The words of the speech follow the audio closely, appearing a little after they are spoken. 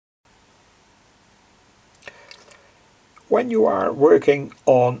when you are working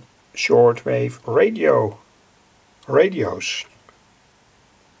on shortwave radios.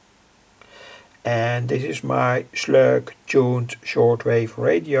 And this is my slug tuned shortwave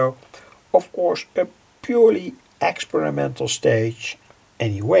radio, of course a purely experimental stage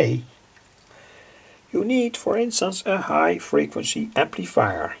anyway. You need, for instance, a high frequency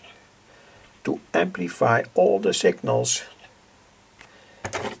amplifier to amplify all the signals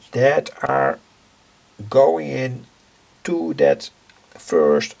that are going in to that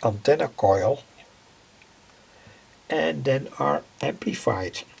first antenna coil and then are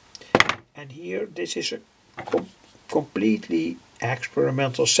amplified. And here this is a completely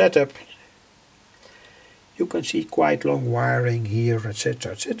experimental setup. You can see quite long wiring here,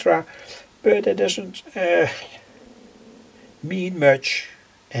 etc, etc, but it doesn't mean much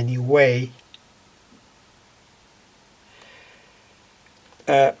anyway.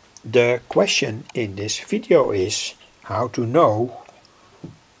 The question in this video is how to know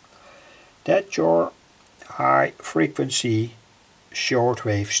that your high frequency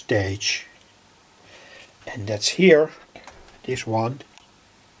shortwave stage, and that's here, this one,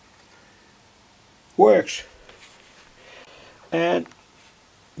 works. And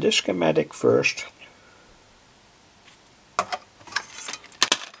the schematic first.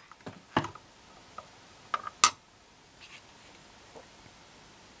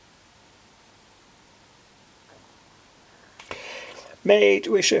 Made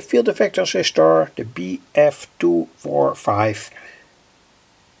with a field effect transistor, the BF245,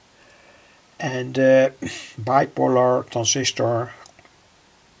 and the bipolar transistor,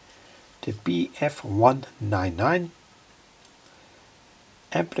 the BF199,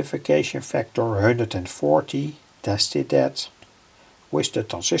 amplification factor 140, tested that with the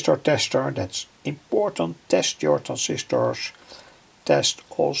transistor tester. That's important. Test your transistors, test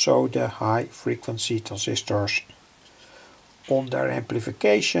also the high frequency transistors on their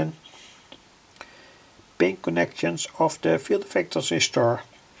amplification. Pin connections of the field effect transistor,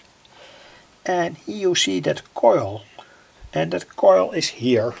 and here you see that coil, and that coil is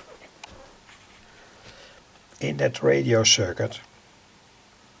here in that radio circuit.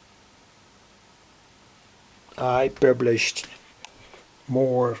 I published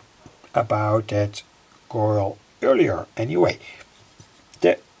more about that coil earlier. Anyway,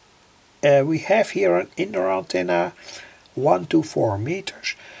 we have here an inner antenna 1 to 4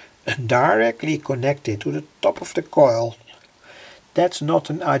 meters directly connected to the top of the coil. That's not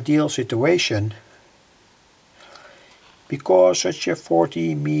an ideal situation, because such a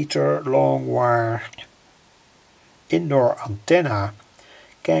 40-meter long wire indoor antenna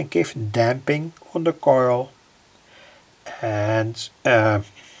can give damping on the coil and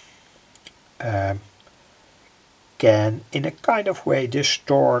can in a kind of way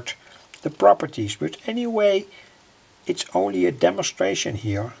distort the properties. But anyway, it's only a demonstration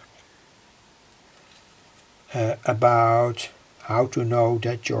here about how to know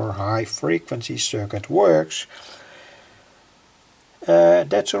that your high frequency circuit works.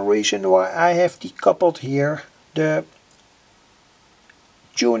 That's a reason why I have decoupled here the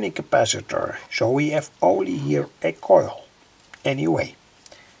tuning capacitor, so we have only here a coil. Anyway,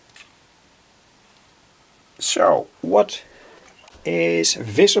 so what is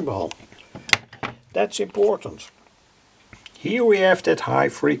visible? That's important. Here we have that high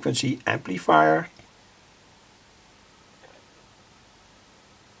frequency amplifier.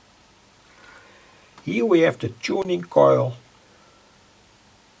 Here we have the tuning coil.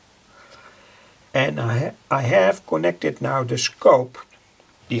 And I have connected now the scope,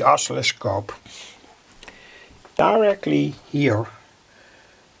 the oscilloscope, directly here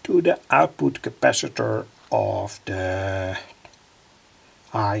to the output capacitor of the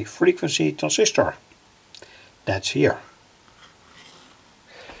high frequency transistor. That's here.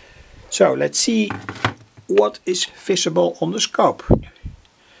 So let's see what is visible on the scope.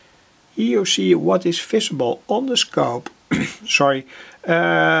 Here you see what is visible on the scope. Sorry,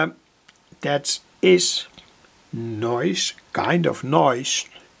 that is noise, kind of noise,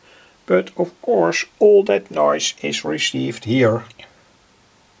 but of course all that noise is received here.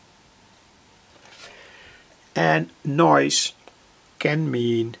 And noise can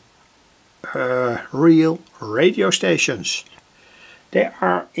mean real radio stations. They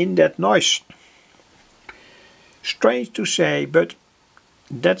are in that noise. Strange to say, but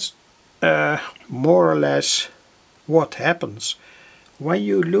that's more or less what happens when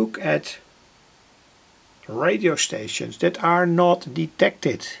you look at radio stations that are not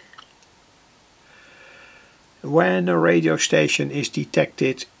detected. When a radio station is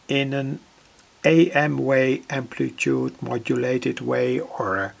detected in an AM way, amplitude modulated way,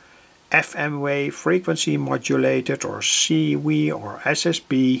 or a FM wave, frequency modulated, or CW or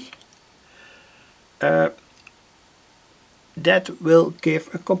SSB, that will give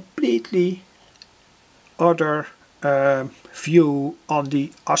a completely other view on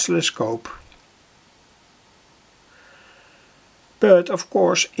the oscilloscope. But of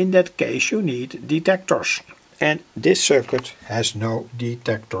course, in that case you need detectors, and this circuit has no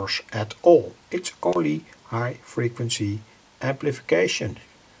detectors at all. It's only high frequency amplification.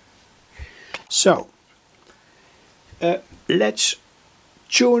 So let's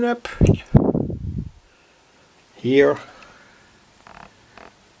tune up here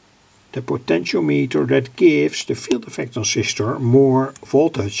the potentiometer that gives the field effect transistor more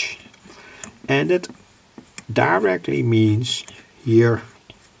voltage, and that directly means here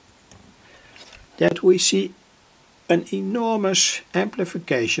that we see an enormous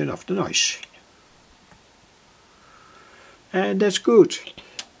amplification of the noise. And that's good.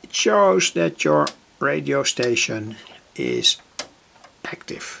 It shows that your radio station is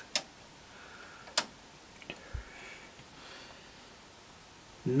active.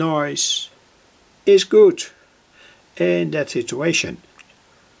 Noise is good in that situation.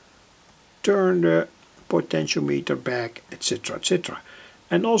 Turn the potentiometer back, etc., etc.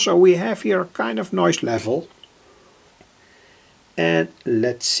 And also we have here a kind of noise level, and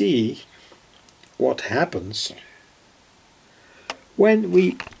let's see what happens when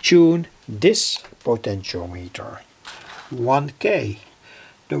we tune this potentiometer, 1K,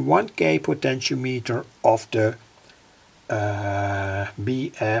 the 1K potentiometer of the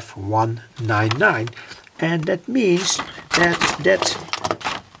BF199, and that means that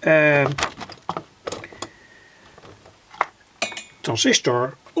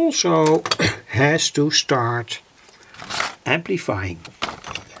transistor also has to start amplifying.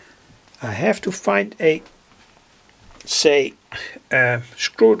 I have to find a, say,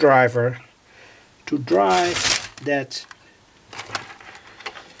 screwdriver to drive that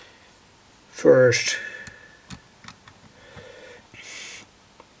first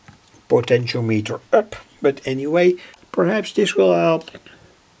potentiometer up, but anyway, perhaps this will help.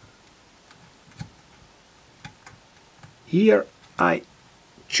 Here I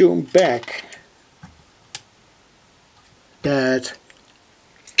tune back that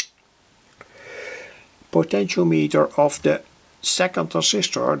potentiometer of the second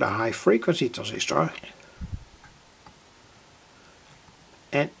transistor, the high frequency transistor,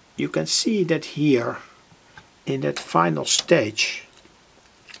 and you can see that here in that final stage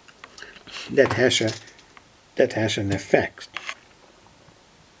that has an effect.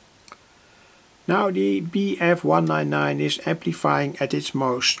 Now the BF199 is amplifying at its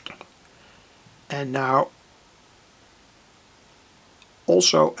most, and now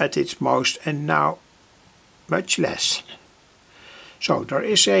also at its most, and now much less. So there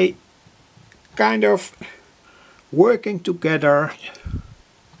is a kind of working together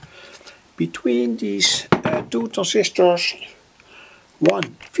between these two transistors,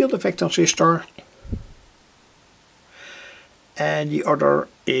 one field effect transistor and the other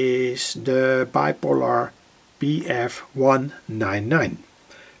is the bipolar BF199.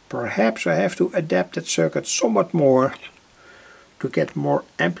 Perhaps I have to adapt that circuit somewhat more to get more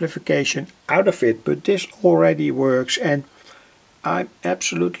amplification out of it, but this already works, and I'm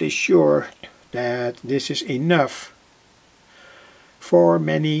absolutely sure that this is enough for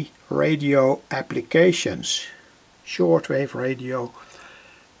many radio applications, shortwave radio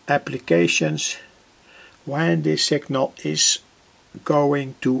applications, when this signal is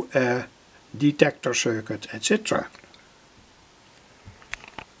going to a detector circuit, etc.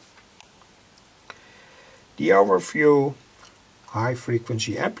 The overview: high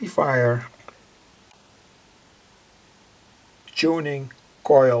frequency amplifier, tuning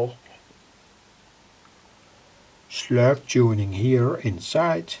coil, slug tuning here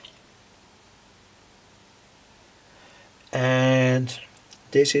inside, and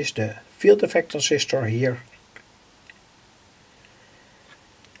this is the field effect transistor here,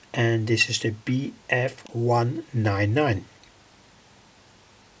 and this is the BF199.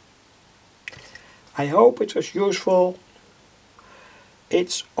 I hope it was useful.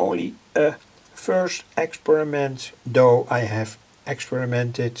 It's only a first experiment, though I have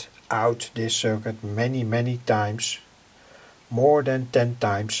experimented out this circuit many times, more than 10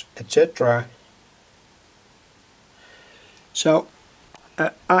 times, etc. So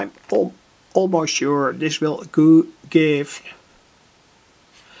I'm almost sure this will give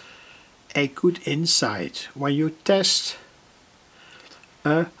a good insight when you test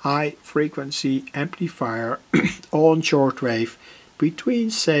a high frequency amplifier on shortwave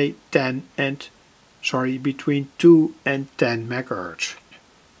between, say, between 2 and 10 MHz.